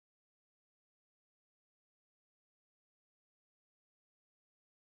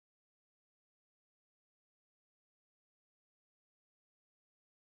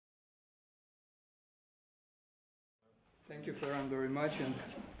Thank you, Ferran, very much, and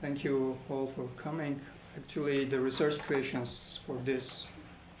thank you all for coming. Actually, the research creations for this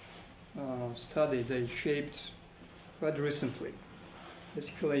study, they shaped quite recently.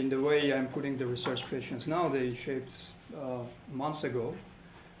 Basically, in the way I'm putting the research creations now, they shaped months ago.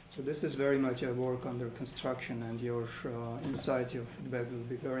 So this is very much a work under construction, and your insights, your feedback will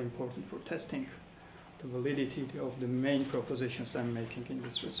be very important for testing the validity of the main propositions I'm making in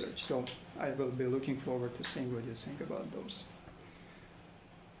this research. So I will be looking forward to seeing what you think about those.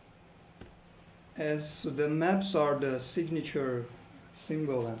 As the maps are the signature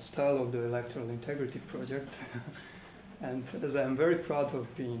symbol and style of the Electoral Integrity Project, and as I'm very proud of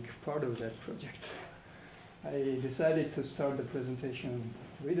being part of that project, I decided to start the presentation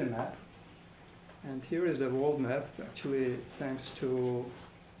with a map. And here is the world map, actually thanks to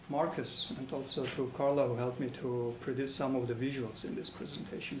Marcus and also to Carla, who helped me to produce some of the visuals in this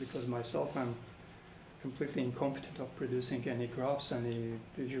presentation, because myself I'm completely incompetent of producing any graphs, any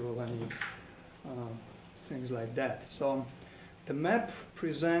visual, any things like that. So the map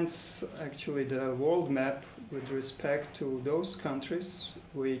presents actually the world map with respect to those countries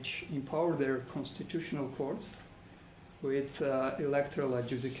which empower their constitutional courts with electoral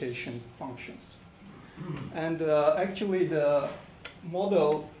adjudication functions. And actually the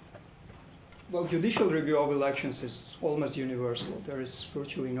model, well, judicial review of elections is almost universal. There is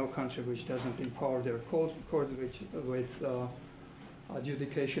virtually no country which doesn't empower their courts with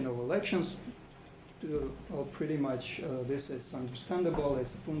adjudication of elections. Well, pretty much this is understandable.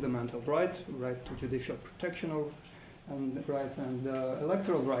 It's a fundamental right to judicial protection of rights, and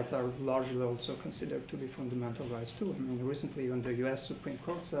electoral rights are largely also considered to be fundamental rights too. I mean, recently even the US Supreme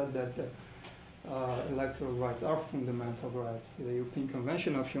Court said that electoral rights are fundamental rights. The European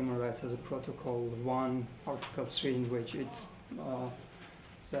Convention of Human Rights has a Protocol 1, Article 3, in which it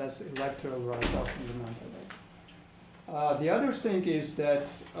says electoral rights are fundamental rights. The other thing is that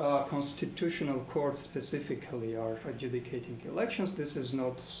constitutional courts specifically are adjudicating elections. This is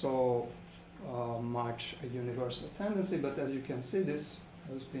not so much a universal tendency, but as you can see, this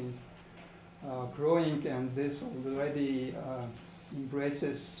has been growing, and this already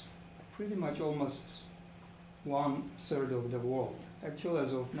embraces pretty much almost 1/3 of the world. Actually,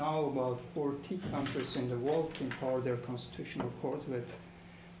 as of now, about 40 countries in the world empower their constitutional courts with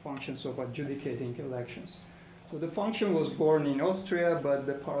functions of adjudicating elections. So the function was born in Austria, but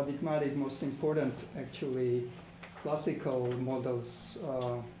the paradigmatic, most important, actually, classical models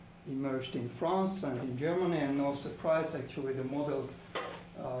emerged in France and in Germany, and no surprise, actually, the model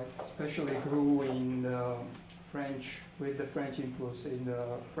especially grew in French, with the French influence in the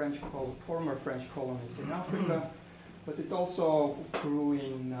former French colonies in Africa, but it also grew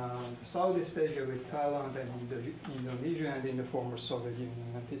in Southeast Asia with Thailand and in Indonesia and in the former Soviet Union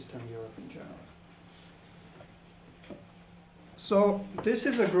and Eastern Europe in general. So this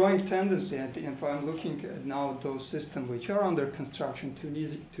is a growing tendency, and if I'm looking at now those systems which are under construction,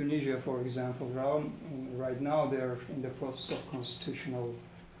 Tunisia, for example, right now they're in the process of constitutional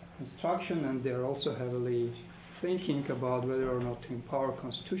construction, and they're also heavily thinking about whether or not to empower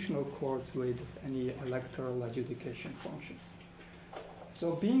constitutional courts with any electoral adjudication functions.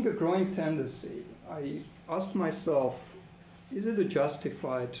 So being a growing tendency, I asked myself, is it a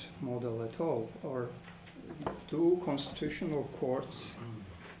justified model at all, or do constitutional courts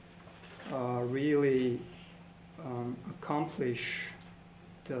really accomplish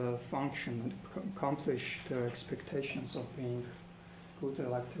the function, accomplish the expectations of being good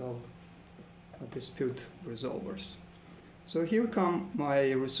electoral dispute resolvers? So here come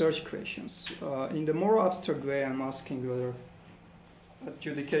my research questions. In the more abstract way, I'm asking whether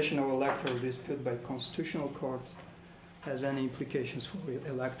adjudication of electoral dispute by constitutional courts has any implications for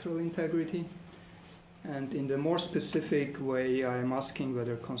electoral integrity. And in the more specific way, I'm asking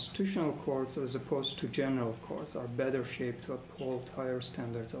whether constitutional courts, as opposed to general courts, are better shaped to uphold higher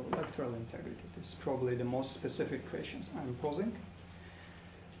standards of electoral integrity. This is probably the most specific questions I'm posing.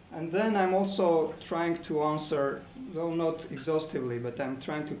 And then I'm also trying to answer, though not exhaustively, but I'm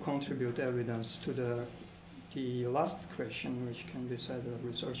trying to contribute evidence to the last question, which can be said a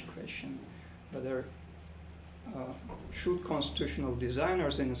research question, whether should constitutional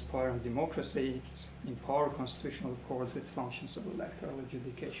designers in aspiring democracies empower constitutional courts with functions of electoral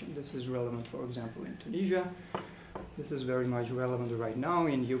adjudication? This is relevant, for example, in Tunisia. This is very much relevant right now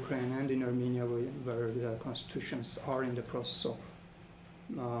in Ukraine and in Armenia, where the constitutions are in the process of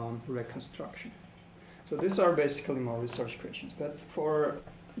reconstruction. So these are basically my research questions. But for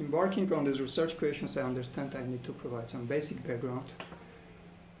embarking on these research questions, I understand I need to provide some basic background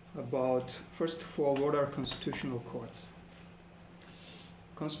about, first of all, what are constitutional courts?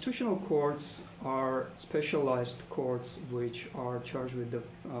 Constitutional courts are specialized courts which are charged with the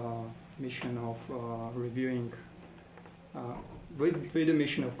mission of reviewing, with the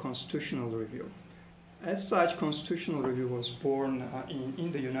mission of constitutional review. As such, constitutional review was born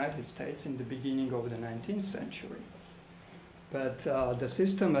in the United States in the beginning of the 19th century. But the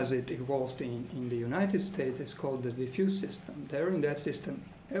system as it evolved in the United States is called the diffuse system. There in that system,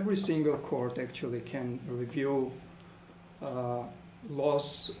 every single court actually can review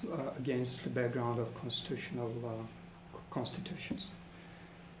laws against the background of constitutions.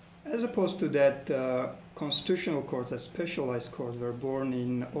 As opposed to that, constitutional courts, as specialized courts, were born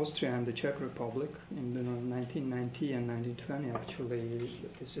in Austria and the Czech Republic in the 1990 and 1920. Actually,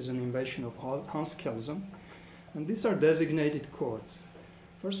 this is an invention of Hans Kelsen. And these are designated courts.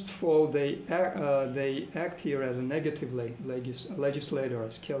 First of all, they act here as a negative legislator,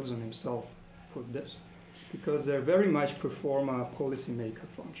 as Kelsen himself put this, because they very much perform a policymaker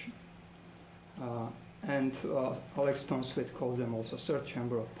function. And Alex Stone-Smith calls them also third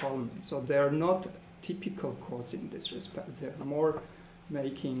chamber of parliament. So they are not typical courts in this respect. They are more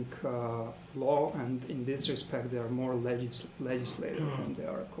making law, and in this respect, they are more legislative than they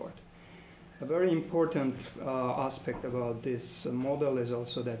are a court. A very important aspect about this model is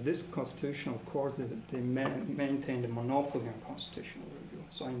also that this constitutional court, they maintain the monopoly on constitutional review.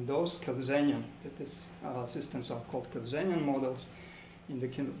 So in those Kelsenian, systems are called Kelsenian models. In the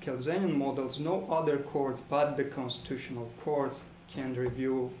Kelsenian models, no other courts but the constitutional courts can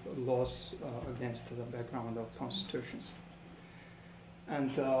review laws against the background of constitutions. And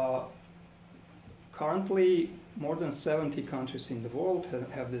currently, more than 70 countries in the world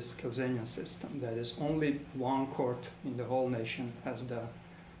have this Kelsenian system. That is, only one court in the whole nation has the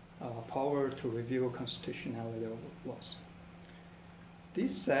power to review constitutionality of laws.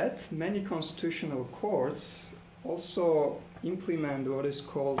 This said, many constitutional courts also implement what is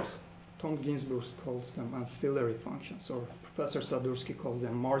called, Tom Ginsburg calls them ancillary functions, or Professor Sadursky calls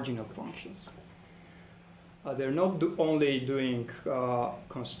them marginal functions. They're not only doing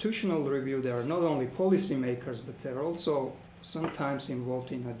constitutional review, they are not only policymakers, but they're also sometimes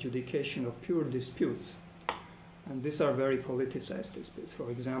involved in adjudication of pure disputes. And these are very politicized disputes. For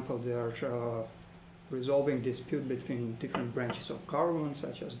example, they are resolving dispute between different branches of government,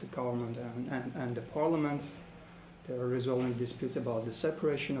 such as the government and the parliaments. They are resolving disputes about the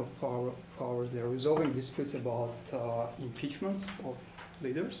separation of powers. They are resolving disputes about impeachments of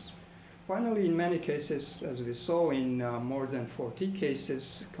leaders. Finally, in many cases, as we saw in more than 40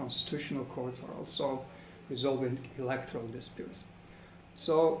 cases, constitutional courts are also resolving electoral disputes.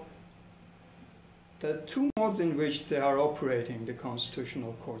 So the two modes in which they are operating, the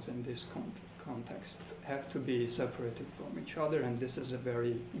constitutional courts in this context, have to be separated from each other, and this is a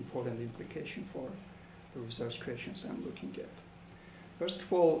very important implication for the research questions I'm looking at. First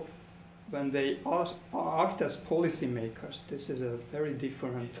of all, when they act as policymakers, this is a very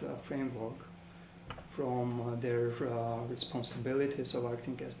different framework from their responsibilities of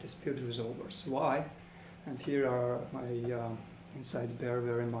acting as dispute resolvers. Why? And here are my insights bear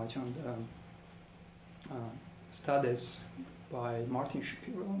very much on the studies by Martin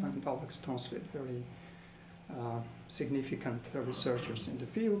Shapiro and Alex Stone-Smith, very significant researchers in the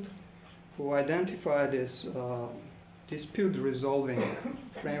field, who identify this dispute resolving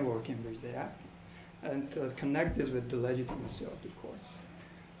framework in which they act, and connect this with the legitimacy of the courts.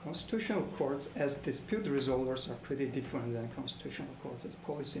 Constitutional courts as dispute resolvers are pretty different than constitutional courts as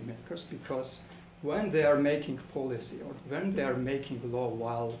policymakers, because when they are making policy or when they are making law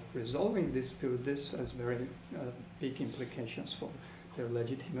while resolving dispute, this has very big implications for their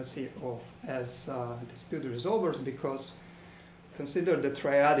legitimacy as dispute resolvers, because consider the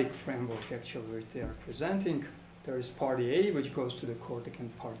triadic framework actually which they are presenting. There is party A, which goes to the court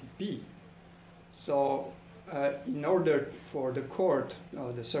against party B. So in order for the court,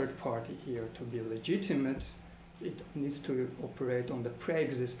 the third party here, to be legitimate, it needs to operate on the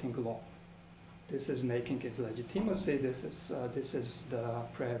pre-existing law. This is making its legitimacy. This is the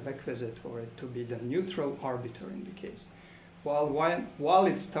prerequisite for it to be the neutral arbiter in the case. While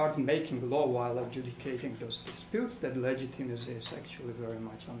it starts making law while adjudicating those disputes, that legitimacy is actually very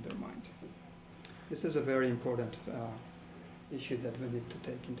much undermined. This is a very important issue that we need to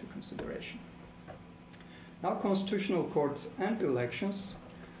take into consideration. Now, constitutional courts and elections.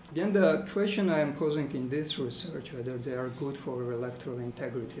 Again, the question I am posing in this research, whether they are good for electoral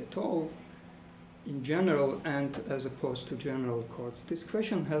integrity at all, in general and as opposed to general courts, this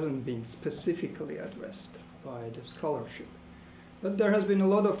question hasn't been specifically addressed by the scholarship. But there has been a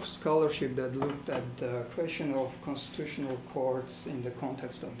lot of scholarship that looked at the question of constitutional courts in the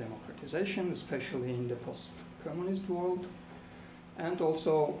context of democratization, especially in the post-communist world. And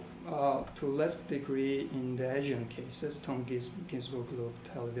also, to a less degree in the Asian cases, Tom Ginsburg looked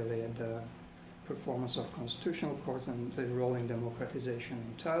heavily at the performance of constitutional courts and the role in democratization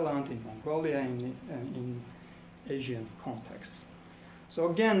in Thailand, in Mongolia, in Asian contexts. So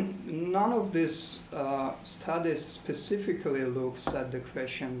again, none of these studies specifically looks at the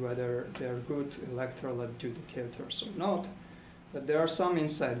question whether they're good electoral adjudicators or not, but there are some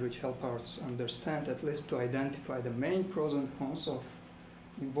insights which help us understand, at least to identify the main pros and cons of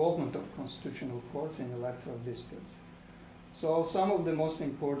involvement of constitutional courts in electoral disputes. So some of the most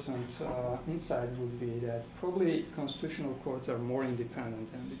important insights would be that probably constitutional courts are more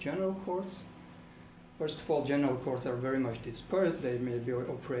independent than the general courts. First of all, general courts are very much dispersed. They may be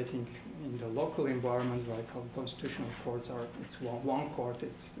operating in the local environment, like how constitutional courts are. It's one court.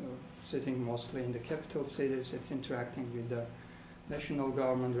 It's sitting mostly in the capital cities. It's interacting with the national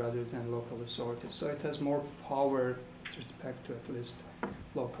government rather than local authorities. So it has more power with respect to at least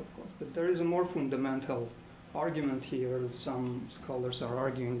local courts. But there is a more fundamental argument here. Some scholars are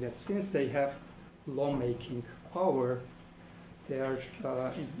arguing that since they have lawmaking power, they are,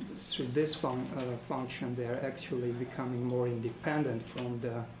 through this function, they are actually becoming more independent from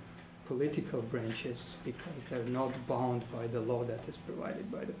the political branches because they're not bound by the law that is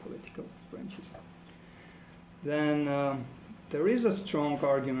provided by the political branches. Then there is a strong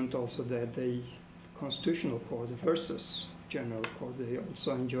argument also that the constitutional court versus general court, they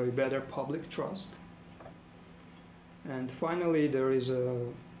also enjoy better public trust. And finally, there is a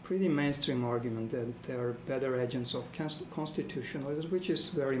pretty mainstream argument that they are better agents of constitutionalism, which is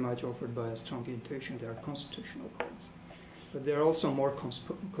very much offered by a strong intuition. They are constitutional courts. But they are also more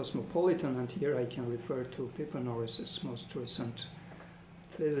cosmopolitan, and here I can refer to Norris's most recent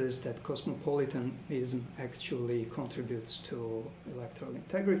thesis that cosmopolitanism actually contributes to electoral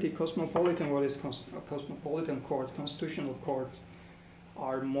integrity. What is cosmopolitan courts? Constitutional courts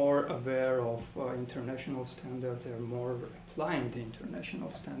are more aware of international standards. They're more applying the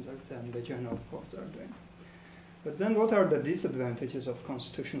international standards than the general courts are doing. But then what are the disadvantages of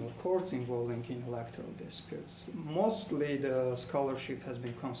constitutional courts involving in electoral disputes? Mostly the scholarship has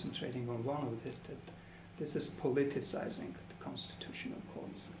been concentrating on one of this, that this is politicizing the constitutional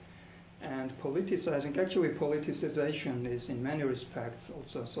courts. And actually politicization is in many respects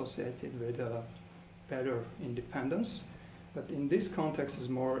also associated with better independence. But in this context is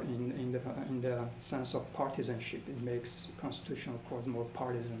more in the sense of partisanship. It makes constitutional courts more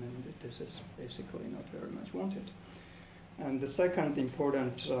partisan, and this is basically not very much wanted. And the second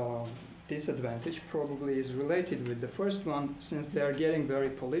important disadvantage probably is related with the first one. Since they are getting very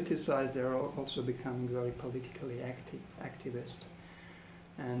politicized, they are also becoming very politically activist.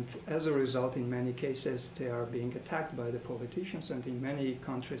 And as a result, in many cases, they are being attacked by the politicians, and in many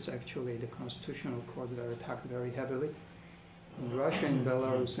countries, actually, the constitutional courts are attacked very heavily. In Russia, in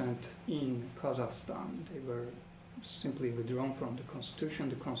Belarus, and in Kazakhstan, they were simply withdrawn from the constitution.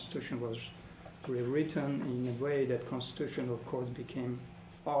 The constitution was rewritten in a way that constitutional courts became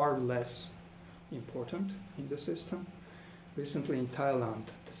far less important in the system. Recently in Thailand,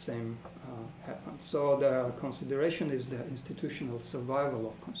 the same happened. So the consideration is the institutional survival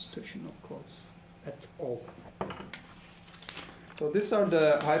of constitutional courts at all. So these are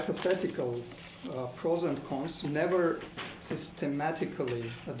the hypothetical pros and cons, never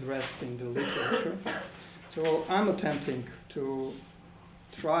systematically addressed in the literature. So I'm attempting to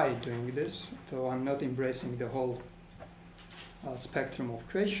try doing this, though I'm not embracing the whole spectrum of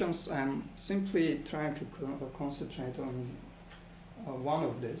questions. I'm simply trying to concentrate on one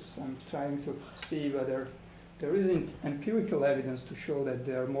of this. I'm trying to see whether there is empirical evidence to show that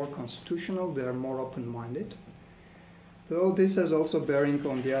they are more constitutional, they are more open-minded. Though this has also bearing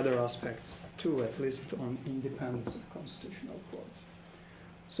on the other aspects too, at least on independence of constitutional courts.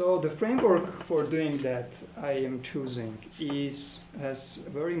 So the framework for doing that I am choosing has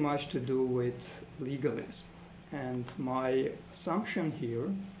very much to do with legalism. And my assumption here,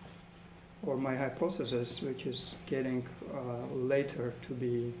 or my hypothesis, which is getting later to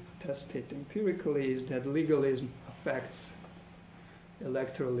be tested empirically, is that legalism affects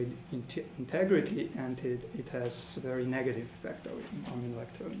electoral integrity, and it has a very negative effect on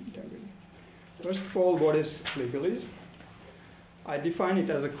electoral integrity. First of all, what is legalism? I define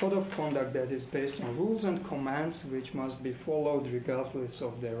it as a code of conduct that is based on rules and commands which must be followed regardless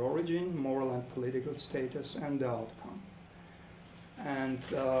of their origin, moral and political status, and the outcome. And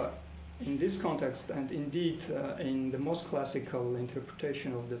in this context, and indeed in the most classical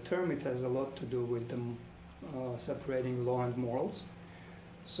interpretation of the term, it has a lot to do with separating law and morals.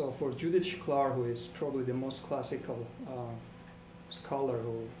 So for Judith Shklar, who is probably the most classical scholar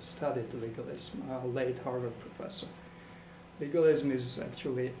who studied legalism, a late Harvard professor, Legalism is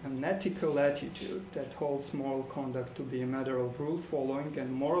actually an ethical attitude that holds moral conduct to be a matter of rule following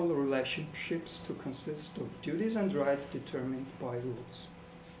and moral relationships to consist of duties and rights determined by rules.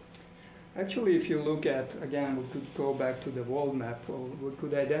 Actually, if you look at, again, we could go back to the world map, we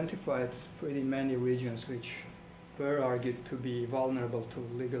could identify pretty many regions which were argued to be vulnerable to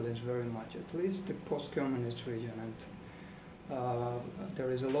legalism very much, at least the post-communist region. And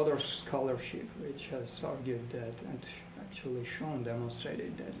there is a lot of scholarship which has argued that and actually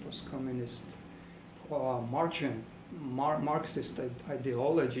demonstrated that post-communist Marxist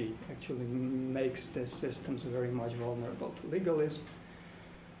ideology actually makes the systems very much vulnerable to legalism.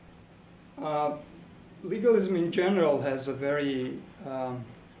 Legalism in general has a very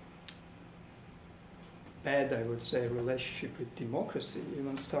bad, I would say, relationship with democracy,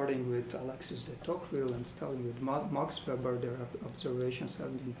 even starting with Alexis de Tocqueville and starting with Max Weber. There are observations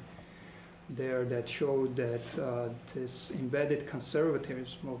have been there that showed that this embedded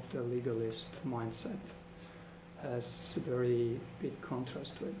conservatism of the legalist mindset has very big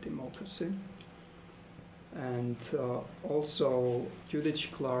contrast with democracy. And also,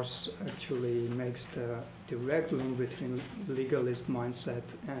 Judicial class actually makes the direct link between legalist mindset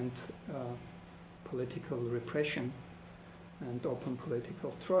and political repression and open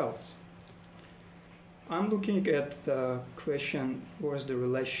political trials. I'm looking at the question, what's the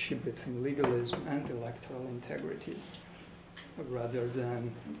relationship between legalism and electoral integrity, rather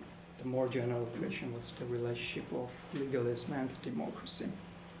than the more general question, what's the relationship of legalism and democracy.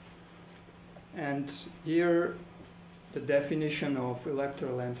 And here, the definition of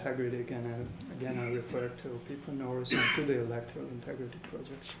electoral integrity, again I refer to Peter Norris and to the electoral integrity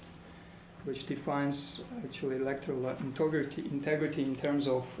project, which defines actually electoral integrity in terms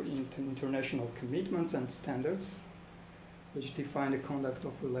of international commitments and standards, which define the conduct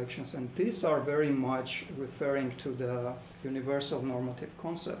of elections. And these are very much referring to the universal normative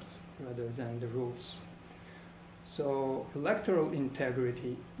concepts rather than the rules. So electoral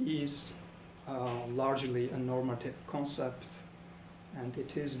integrity is largely a normative concept, and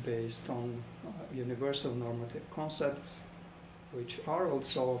it is based on universal normative concepts, which are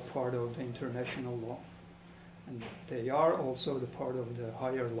also part of the international law, and they are also the part of the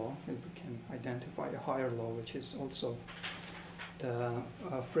higher law. And we can identify a higher law, which is also the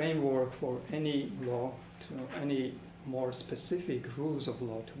framework for any law, to any more specific rules of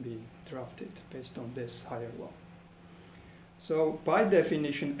law to be drafted based on this higher law. So by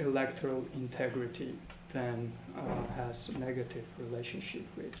definition, electoral integrity then has a negative relationship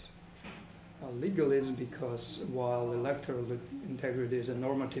with legalism, because while electoral integrity is a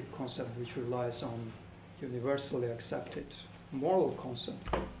normative concept which relies on universally accepted moral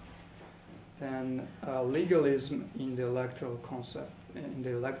concept, then legalism in the electoral concept, in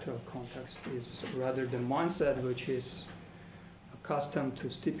the electoral context, is rather the mindset which is accustomed to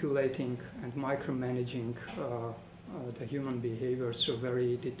stipulating and micromanaging the human behavior through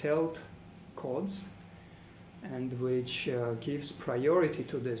very detailed codes, and which gives priority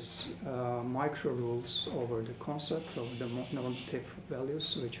to these micro rules over the concepts of the normative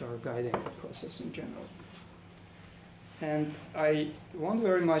values which are guiding the process in general. And I want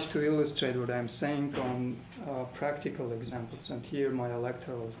very much to illustrate what I'm saying on practical examples, and here my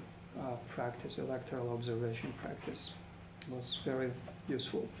electoral practice, electoral observation practice was very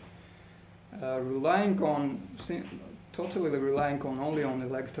useful. Totally relying on only on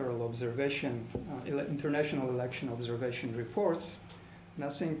electoral observation, international election observation reports,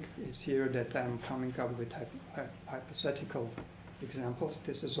 nothing is here that I'm coming up with hypothetical examples.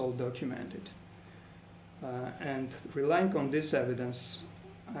 This is all documented. And relying on this evidence,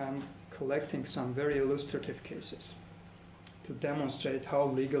 I'm collecting some very illustrative cases to demonstrate how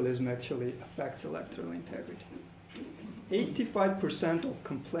legalism actually affects electoral integrity. 85% of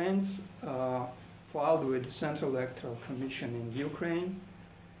complaints filed with the Central Electoral Commission in Ukraine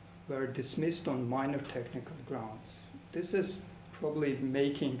were dismissed on minor technical grounds. This is probably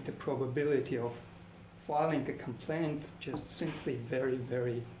making the probability of filing a complaint just simply very,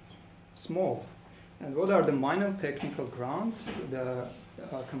 very small. And what are the minor technical grounds? The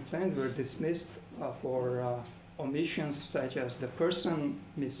complaints were dismissed for omissions such as the person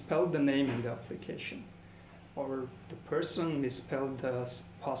misspelled the name in the application, or the person misspelled the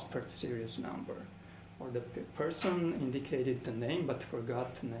passport series number, or the person indicated the name but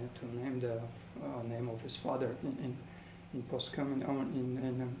forgot to name the name of his father. In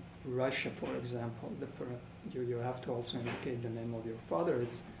in Russia, for example, you have to also indicate the name of your father.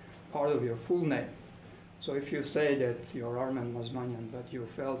 It's part of your full name. So if you say that you're Armen Mazmanyan, but you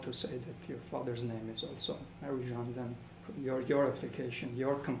fail to say that your father's name is also Arjan, then your application,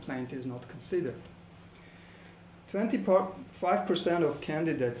 your complaint is not considered. 25% of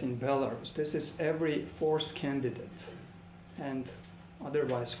candidates in Belarus, this is every fourth candidate, and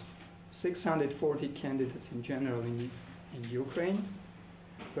otherwise 640 candidates in general in Ukraine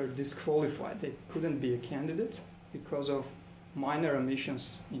were disqualified. They couldn't be a candidate because of minor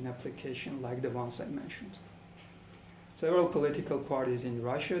omissions in application like the ones I mentioned. Several political parties in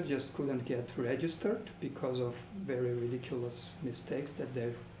Russia just couldn't get registered because of very ridiculous mistakes that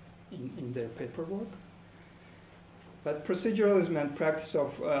they've in their paperwork. But proceduralism and practice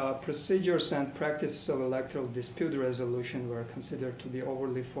of procedures and practices of electoral dispute resolution were considered to be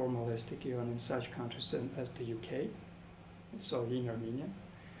overly formalistic even in such countries as the UK, so in Armenia.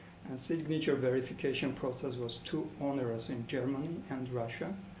 And signature verification process was too onerous in Germany and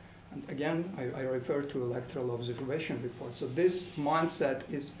Russia. And again, I refer to electoral observation reports. So this mindset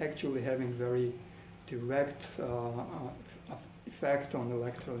is actually having very direct effect on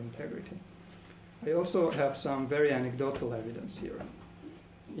electoral integrity. I also have some very anecdotal evidence here.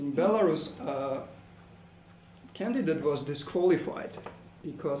 In Belarus, a candidate was disqualified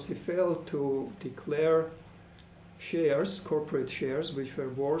because he failed to declare shares, corporate shares, which were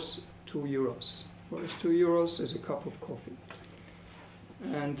worth €2. Whereas €2 is a cup of coffee.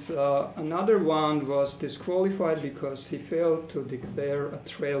 And another one was disqualified because he failed to declare a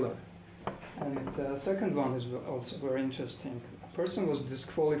trailer. And the second one is also very interesting. A person was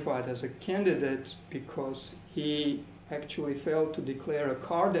disqualified as a candidate because he actually failed to declare a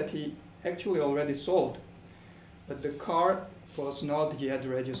car that he actually already sold. But the car was not yet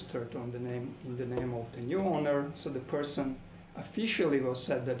registered on in the name of the new owner, so the person officially was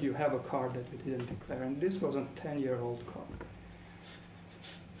said that you have a car that we didn't declare, and this was a 10-year-old car.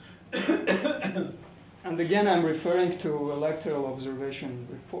 And again, I'm referring to electoral observation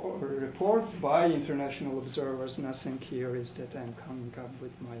reports by international observers. Nothing here is that I'm coming up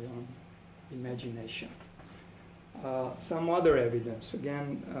with my own imagination. Some other evidence,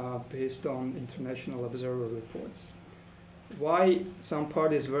 again, based on international observer reports. Why some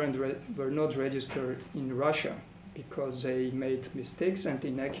parties were not registered in Russia? Because they made mistakes and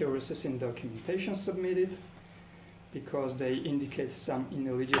inaccuracies in documentation submitted, because they indicate some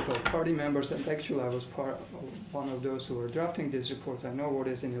ineligible party members, and actually I was one of those who were drafting these reports. I know what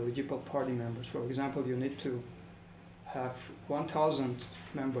is ineligible party members. For example, you need to have 1,000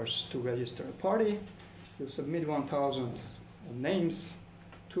 members to register a party. You submit 1,000 names.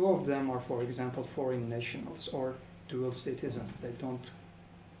 2 of them are, for example, foreign nationals or dual citizens. They don't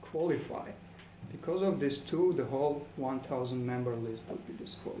qualify. Because of these 2, the whole 1,000 member list would be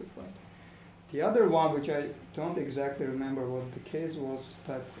disqualified. The other one, which I don't exactly remember what the case was,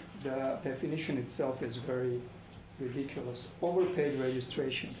 but the definition itself is very ridiculous. Overpaid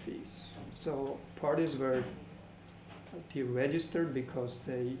registration fees. So parties were deregistered because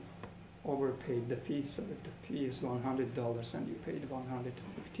they overpaid the fee. So if the fee is $100 and you paid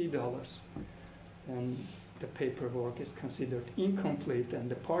 $150, then the paperwork is considered incomplete and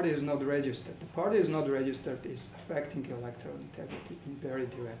the party is not registered. The party is not registered is affecting electoral integrity in very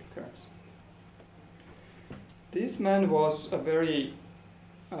direct terms. This man was a very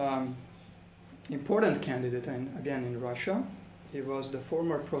important candidate, again in Russia. He was the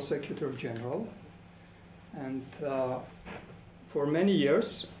former prosecutor general, and for many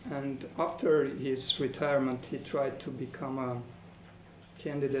years, and after his retirement, he tried to become a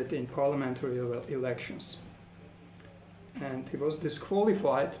candidate in parliamentary elections. And he was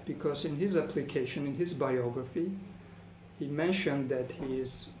disqualified because in his application, in his biography, he mentioned that he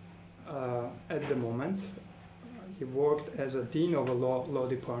is, at the moment, he worked as a dean of a law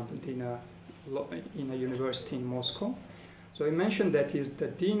department in a university in Moscow. So he mentioned that he's the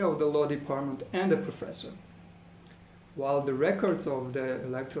dean of the law department and a professor. While the records of the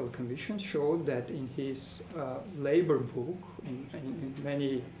Electoral Commission showed that in his labor book, in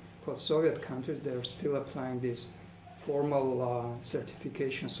many post-Soviet countries, they're still applying these formal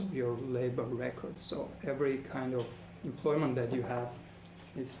certifications of your labor records. So every kind of employment that you have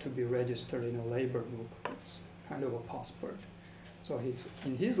needs to be registered in a labor book. It's kind of a passport. So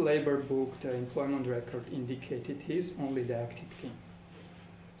in his labor book, the employment record indicated he's only the active dean.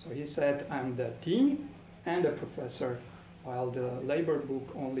 So he said, I'm the dean and a professor, while the labor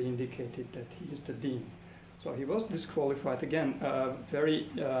book only indicated that he is the dean. So he was disqualified. Again, a very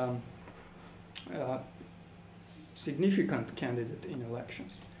significant candidate in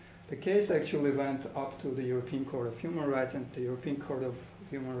elections. The case actually went up to the European Court of Human Rights, and the European Court of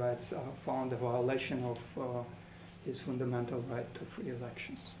Human Rights found a violation of his fundamental right to free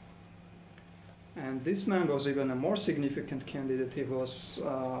elections. And this man was even a more significant candidate. He was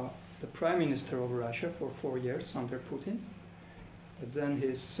the prime minister of Russia for 4 years under Putin. But then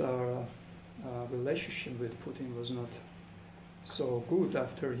his relationship with Putin was not so good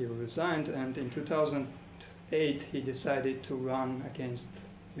after he resigned, and in 2008 he decided to run against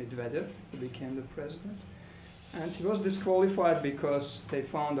Medvedev, who became the president. And he was disqualified because they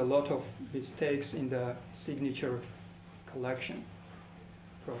found a lot of mistakes in the signature collection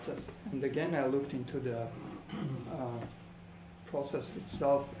process. And again, I looked into the process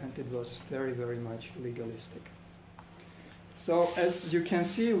itself, and it was very, very much legalistic. So as you can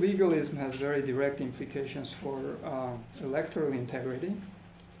see, legalism has very direct implications for electoral integrity.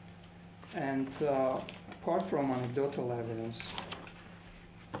 And apart from anecdotal evidence,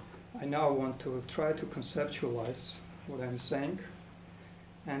 I now want to try to conceptualize what I'm saying.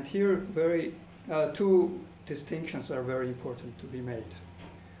 And here two distinctions are very important to be made.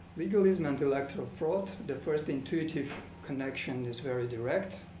 Legalism and electoral fraud. The first intuitive connection is very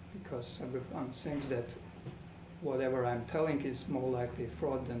direct, because everyone thinks that whatever I'm telling is more likely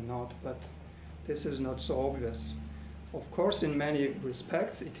fraud than not, but this is not so obvious. Of course, in many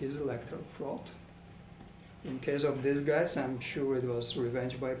respects, it is electoral fraud. In case of these guys, I'm sure it was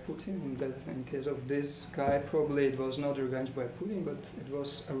revenge by Putin. In case of this guy, probably it was not revenge by Putin, but it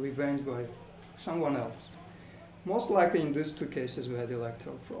was a revenge by someone else. Most likely in these two cases we had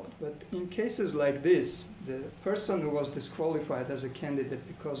electoral fraud. But in cases like this, the person who was disqualified as a candidate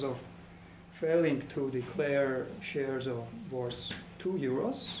because of failing to declare shares of worth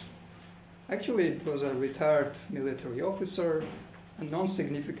 €2, actually it was a retired military officer, a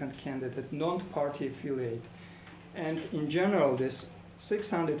non-significant candidate, non-party affiliate. And in general, this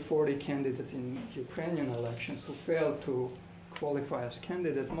 640 candidates in Ukrainian elections who failed to qualify as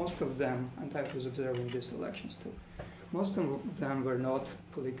candidate, most of them, and I was observing these elections too, most of them were not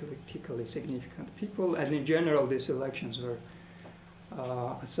politically significant people, and in general these elections were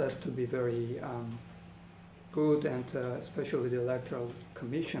assessed to be very good, and especially the Electoral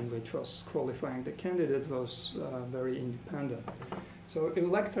Commission, which was qualifying the candidate, was very independent. So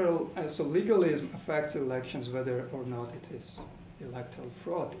legalism affects elections whether or not it is electoral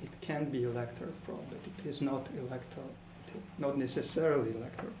fraud. It can be electoral fraud, but it is not not necessarily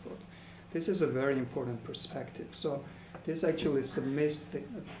electoral fraud. This is a very important perspective. So this actually submits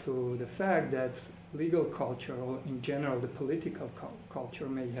to the fact that legal culture, or in general the political culture,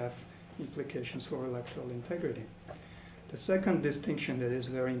 may have implications for electoral integrity. The second distinction that is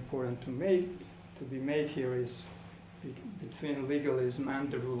very important to be made here is between legalism and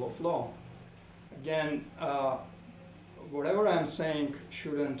the rule of law. Again, whatever I'm saying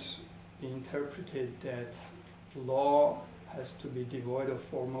shouldn't be interpreted that law has to be devoid of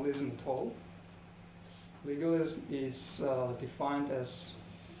formalism at all. Legalism is defined as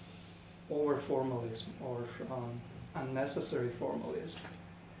over-formalism or unnecessary formalism.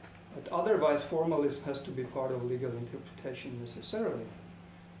 But otherwise, formalism has to be part of legal interpretation necessarily.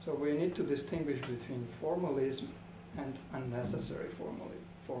 So we need to distinguish between formalism and unnecessary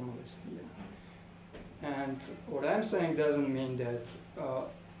formalism here. And what I'm saying doesn't mean that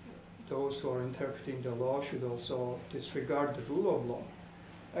those who are interpreting the law should also disregard the rule of law.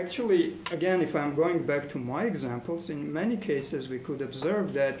 Actually, again, if I'm going back to my examples, in many cases we could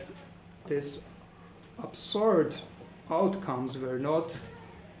observe that these absurd outcomes were not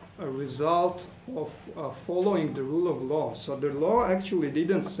a result of following the rule of law. So the law actually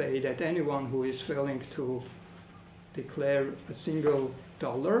didn't say that anyone who is failing to declare a single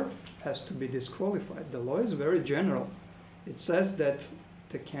dollar has to be disqualified. The law is very general. It says that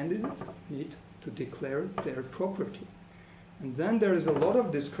the candidate need to declare their property. And then there is a lot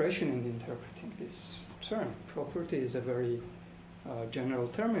of discretion in interpreting this term. Property is a very general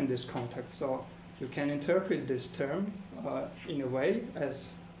term in this context. So you can interpret this term in a way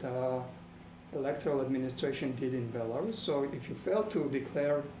as the electoral administration did in Belarus. So if you fail to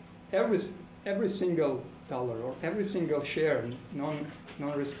declare every single dollar or every single share,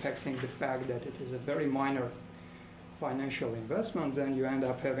 non-respecting the fact that it is a very minor financial investment, then you end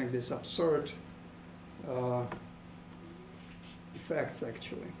up having this absurd effects,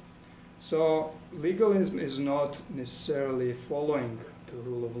 actually. So legalism is not necessarily following the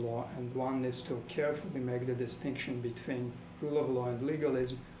rule of law, and one needs to carefully make the distinction between rule of law and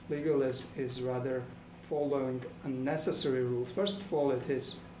legalism. Legalism is rather following unnecessary rules. First of all, it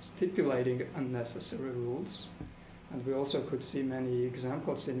is stipulating unnecessary rules, and we also could see many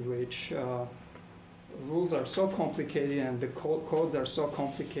examples in which rules are so complicated and the codes are so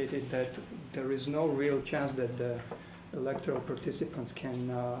complicated that there is no real chance that the electoral participants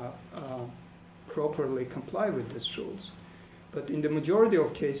can properly comply with these rules. But in the majority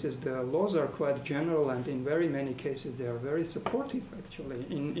of cases, the laws are quite general, and in very many cases, they are very supportive, actually.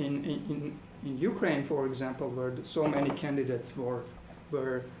 In Ukraine, for example, where so many candidates were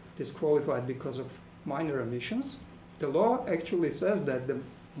disqualified because of minor omissions. The law actually says that the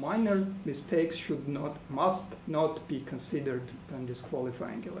minor mistakes must not be considered when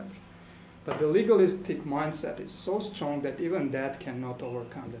disqualifying election. But the legalistic mindset is so strong that even that cannot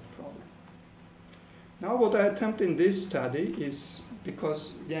overcome that problem. Now what I attempt in this study is, because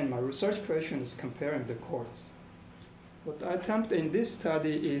again my research question is comparing the courts. What I attempt in this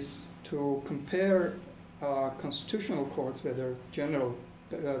study is to compare constitutional courts, whether general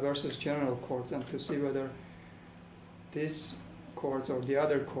versus general courts, and to see whether these courts or the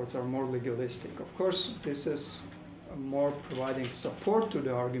other courts are more legalistic. Of course, this is more providing support to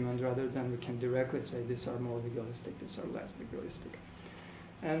the argument rather than we can directly say these are more legalistic, these are less legalistic.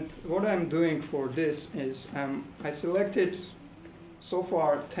 And what I'm doing for this is I selected so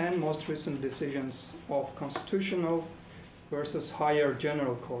far 10 most recent decisions of constitutional versus higher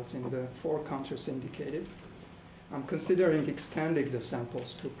general courts in the 4 countries indicated. I'm considering extending the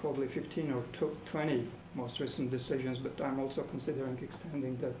samples to probably 15 or 20 most recent decisions, but I'm also considering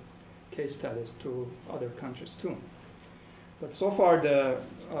extending the case studies to other countries too. But so far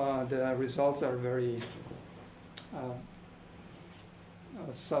the results are very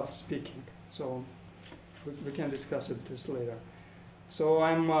self-speaking, so we can discuss this later. So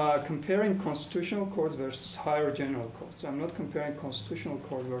I'm comparing constitutional courts versus higher general courts. So I'm not comparing constitutional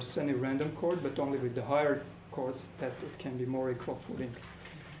court versus any random court, but only with the higher courts that it can be more equal footing.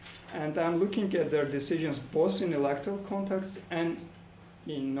 And I'm looking at their decisions both in electoral context and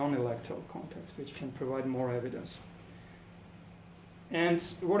in non-electoral context, which can provide more evidence. And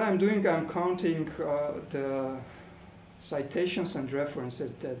what I'm doing, I'm counting the citations and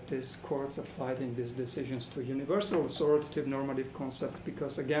references that these courts applied in these decisions to universal authoritative normative concepts,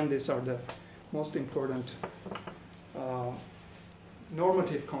 because again, these are the most important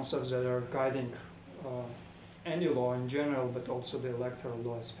normative concepts that are guiding any law in general, but also the electoral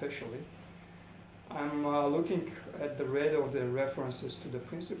law especially. I'm looking at the rate of the references to the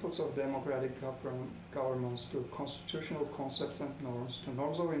principles of democratic governments, to constitutional concepts and norms, to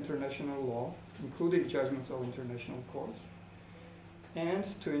norms of international law, including judgments of international courts, and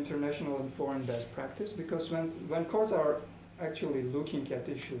to international and foreign best practice, because when courts are actually looking at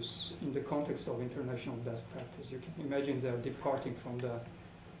issues in the context of international best practice, you can imagine they're departing from the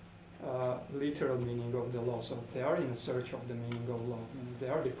literal meaning of the law. So they are in a search of the meaning of law, meaning they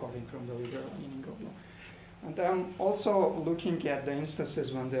are departing from the literal meaning of law. And I'm also looking at the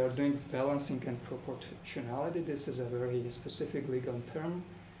instances when they are doing balancing and proportionality. This is a very specific legal term,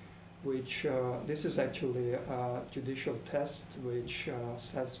 which this is actually a judicial test which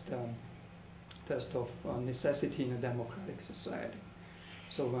sets the test of necessity in a democratic society.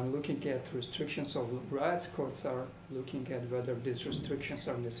 So when looking at restrictions of rights, courts are looking at whether these restrictions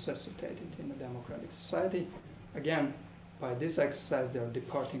are necessitated in a democratic society. Again, by this exercise, they are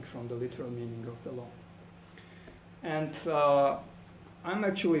departing from the literal meaning of the law. And I'm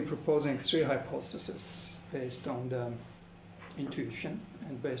actually proposing 3 hypotheses based on the intuition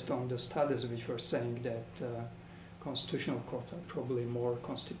and based on the studies which were saying that constitutional courts are probably more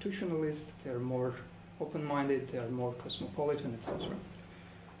constitutionalist, they're more open-minded, they're more cosmopolitan, etc.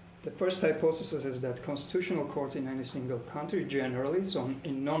 The first hypothesis is that constitutional courts in any single country generally, so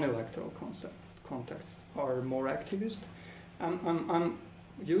in non-electoral contexts, are more activist. I'm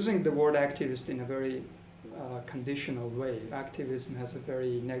using the word activist in a very conditional way. Activism has a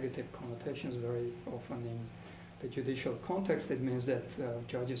very negative connotations very often in the judicial context. It means that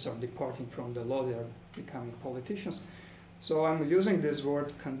judges are departing from the law, they are becoming politicians. So I'm using this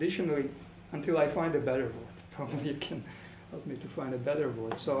word conditionally until I find a better word. Probably you can help me to find a better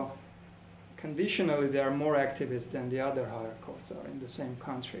word. So conditionally, they are more activist than the other higher courts are in the same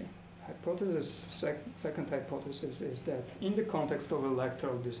country. Second hypothesis is that in the context of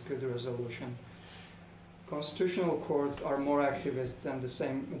electoral dispute resolution, constitutional courts are more activist than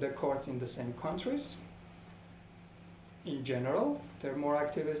the courts in the same countries. In general, they're more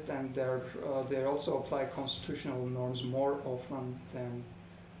activist, and they also apply constitutional norms more often than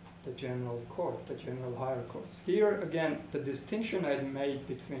the general court, the general higher courts. Here, again, the distinction I made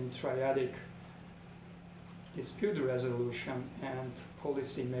between triadic dispute resolution and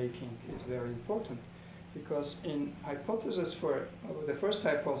policy making is very important, because in hypothesis for the first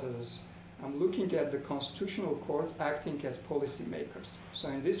hypothesis, I'm looking at the constitutional courts acting as policy makers. So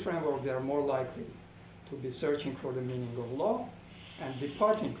in this framework, they are more likely to be searching for the meaning of law and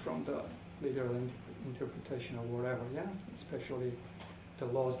departing from the literal interpretation of whatever, yeah, especially the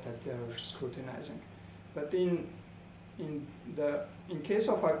laws that they are scrutinizing. But in case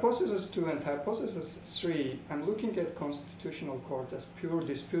of hypothesis 2 and hypothesis 3, I'm looking at constitutional courts as pure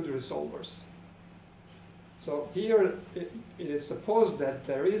dispute resolvers. So here it is supposed that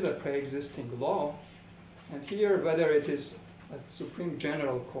there is a pre-existing law, and here whether it is a Supreme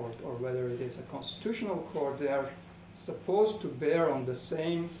General Court or whether it is a constitutional court, they are supposed to bear on the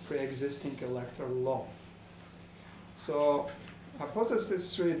same pre-existing electoral law. So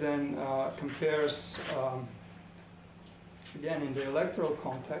hypothesis 3 then compares, again in the electoral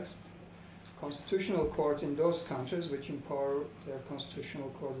context, constitutional courts in those countries which empower their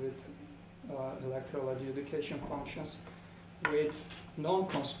constitutional court with electoral adjudication functions with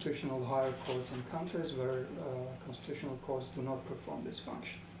non-constitutional higher courts in countries where constitutional courts do not perform this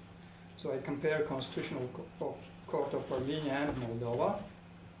function. So I compare constitutional court of Armenia and Moldova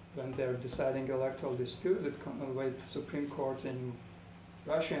when they're deciding electoral disputes with Supreme Courts in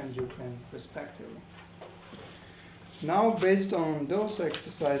Russia and Ukraine respectively. Now, based on those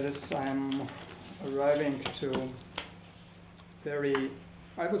exercises, I'm arriving to very,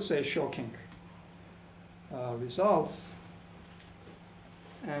 I would say, shocking results.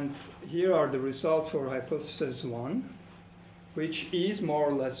 And here are the results for hypothesis 1, which is more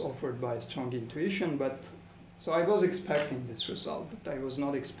or less offered by strong intuition, but so I was expecting this result, but I was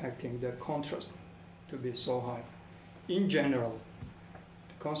not expecting the contrast to be so high. In general,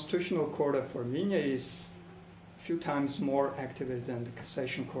 the Constitutional Court of Armenia is a few times more activist than the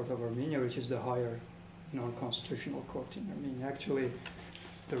Cassation Court of Armenia, which is the higher non-constitutional court in Armenia. Actually,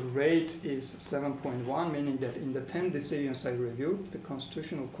 the rate is 7.1, meaning that in the 10 decisions I reviewed, the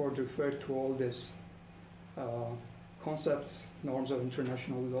Constitutional Court referred to all these concepts, norms of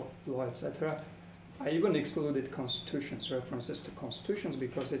international law, etc. I even excluded constitutions, references to constitutions,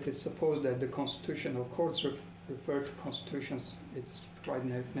 because it is supposed that the constitutional courts refer to constitutions. It's quite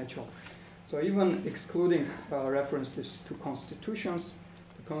natural. So even excluding references to constitutions,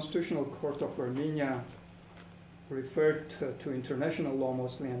 the Constitutional Court of Armenia referred to international law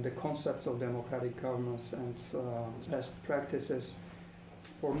mostly and the concepts of democratic governance and best practices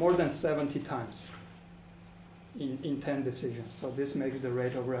for more than 70 times in 10 decisions. So this makes the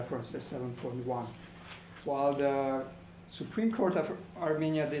rate of references 7.1. While the Supreme Court of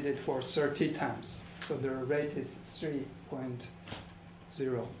Armenia did it for 30 times. So the rate is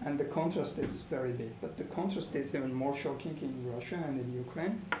 3.0. And the contrast is very big. But the contrast is even more shocking in Russia and in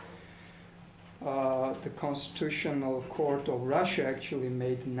Ukraine. The Constitutional Court of Russia actually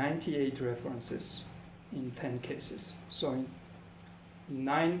made 98 references in 10 cases. So in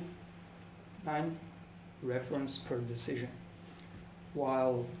nine reference per decision.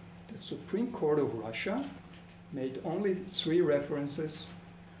 While the Supreme Court of Russia made only 3 references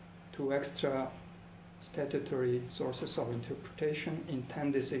to extra statutory sources of interpretation in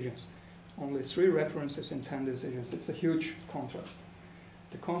 10 decisions. Only 3 references in 10 decisions. It's a huge contrast.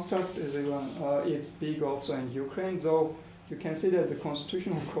 The contrast is even is big also in Ukraine, though you can see that the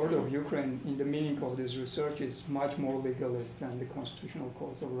Constitutional Court of Ukraine, in the meaning of this research, is much more legalist than the Constitutional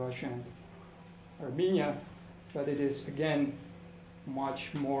Courts of Russia and Armenia, but it is, again,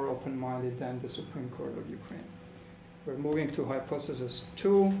 much more open-minded than the Supreme Court of Ukraine. We're moving to hypothesis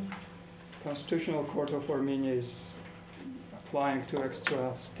 2. Constitutional Court of Armenia is applying to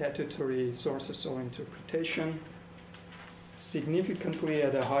extra statutory sources of interpretation significantly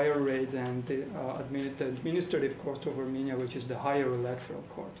at a higher rate than the Administrative Court of Armenia, which is the higher electoral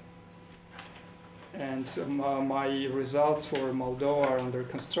court. And my results for Moldova are under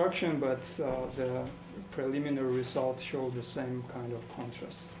construction, but the preliminary results show the same kind of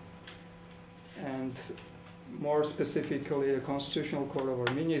contrast. And more specifically, the Constitutional Court of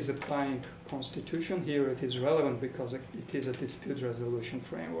Armenia is applying constitution. Here it is relevant because it is a dispute resolution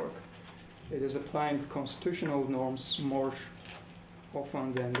framework. It is applying constitutional norms more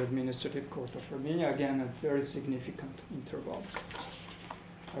often than the Administrative Court of Armenia, again at very significant intervals.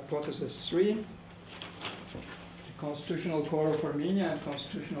 Hypothesis 3, the Constitutional Court of Armenia and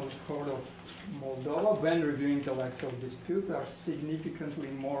Constitutional Court of Moldova, when reviewing electoral disputes, are significantly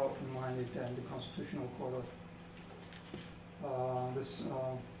more open-minded than the Constitutional Court of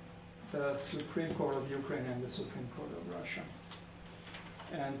the Supreme Court of Ukraine and the Supreme Court of Russia.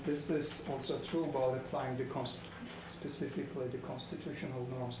 And this is also true about applying specifically the constitutional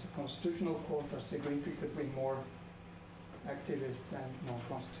norms. The constitutional courts are significantly more activist than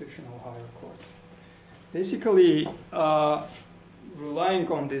non-constitutional higher courts. Basically, relying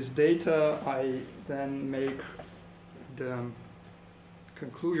on this data, I then make the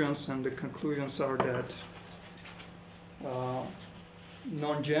conclusions, and the conclusions are that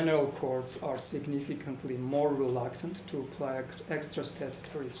non-general courts are significantly more reluctant to apply extra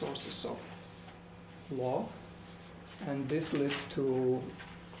statutory sources of law, and this leads to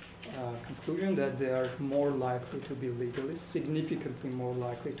conclusion that they are more likely to be legalists, significantly more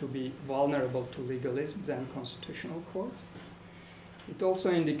likely to be vulnerable to legalism than constitutional courts. It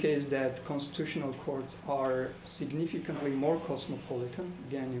also indicates that constitutional courts are significantly more cosmopolitan.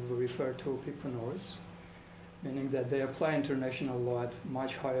 Again, if we refer to Norris, meaning that they apply international law at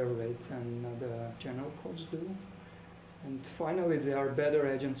much higher rate than the general courts do. And finally, they are better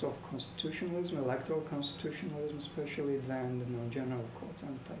agents of constitutionalism, electoral constitutionalism especially, than the non-general courts.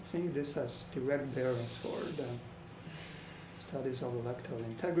 And I think this has direct bearings for the studies of electoral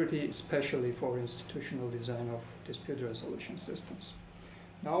integrity, especially for institutional design of dispute resolution systems.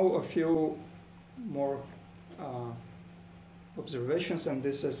 Now a few more observations, and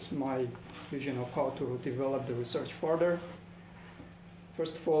this is my vision of how to develop the research further.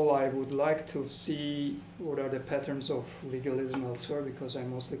 First of all, I would like to see what are the patterns of legalism elsewhere, because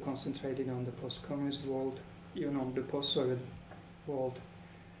I'm mostly concentrating on the post-communist world. Even on the post-Soviet world,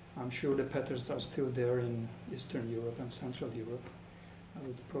 I'm sure the patterns are still there in Eastern Europe and Central Europe. I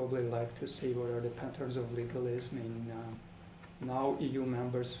would probably like to see what are the patterns of legalism in now EU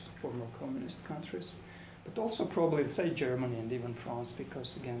members, former communist countries, but also probably, say, Germany and even France,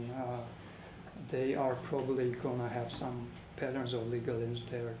 because again, they are probably going to have some patterns of legalism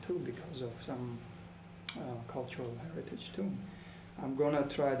there too, because of some cultural heritage too. I'm going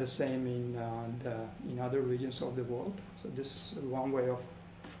to try the same in other regions of the world. So this is one way of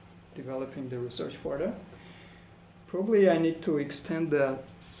developing the research further. Probably I need to extend the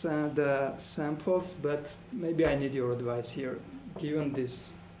samples, but maybe I need your advice here. Given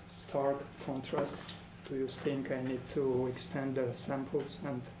these stark contrasts, do you think I need to extend the samples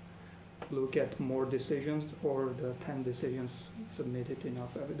and look at more decisions, or the 10 decisions submitted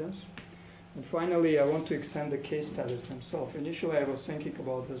enough evidence? And finally, I want to extend the case studies themselves. Initially, I was thinking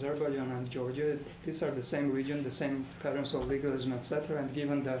about Azerbaijan and Georgia. These are the same region, the same patterns of legalism, etc. And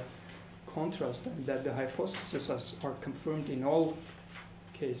given the contrast and that the hypotheses are confirmed in all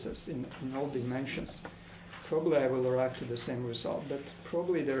cases, in all dimensions, probably I will arrive to the same result. But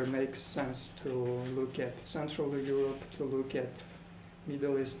probably there makes sense to look at Central Europe, to look at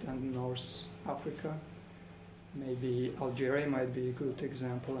Middle East and North Africa. Maybe Algeria might be a good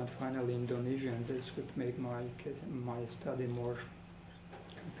example, and finally Indonesia, and this would make my study more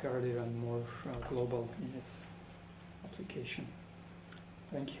comparative and more global in its application.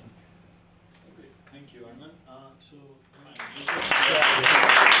 Thank you. Okay, thank you, Armen.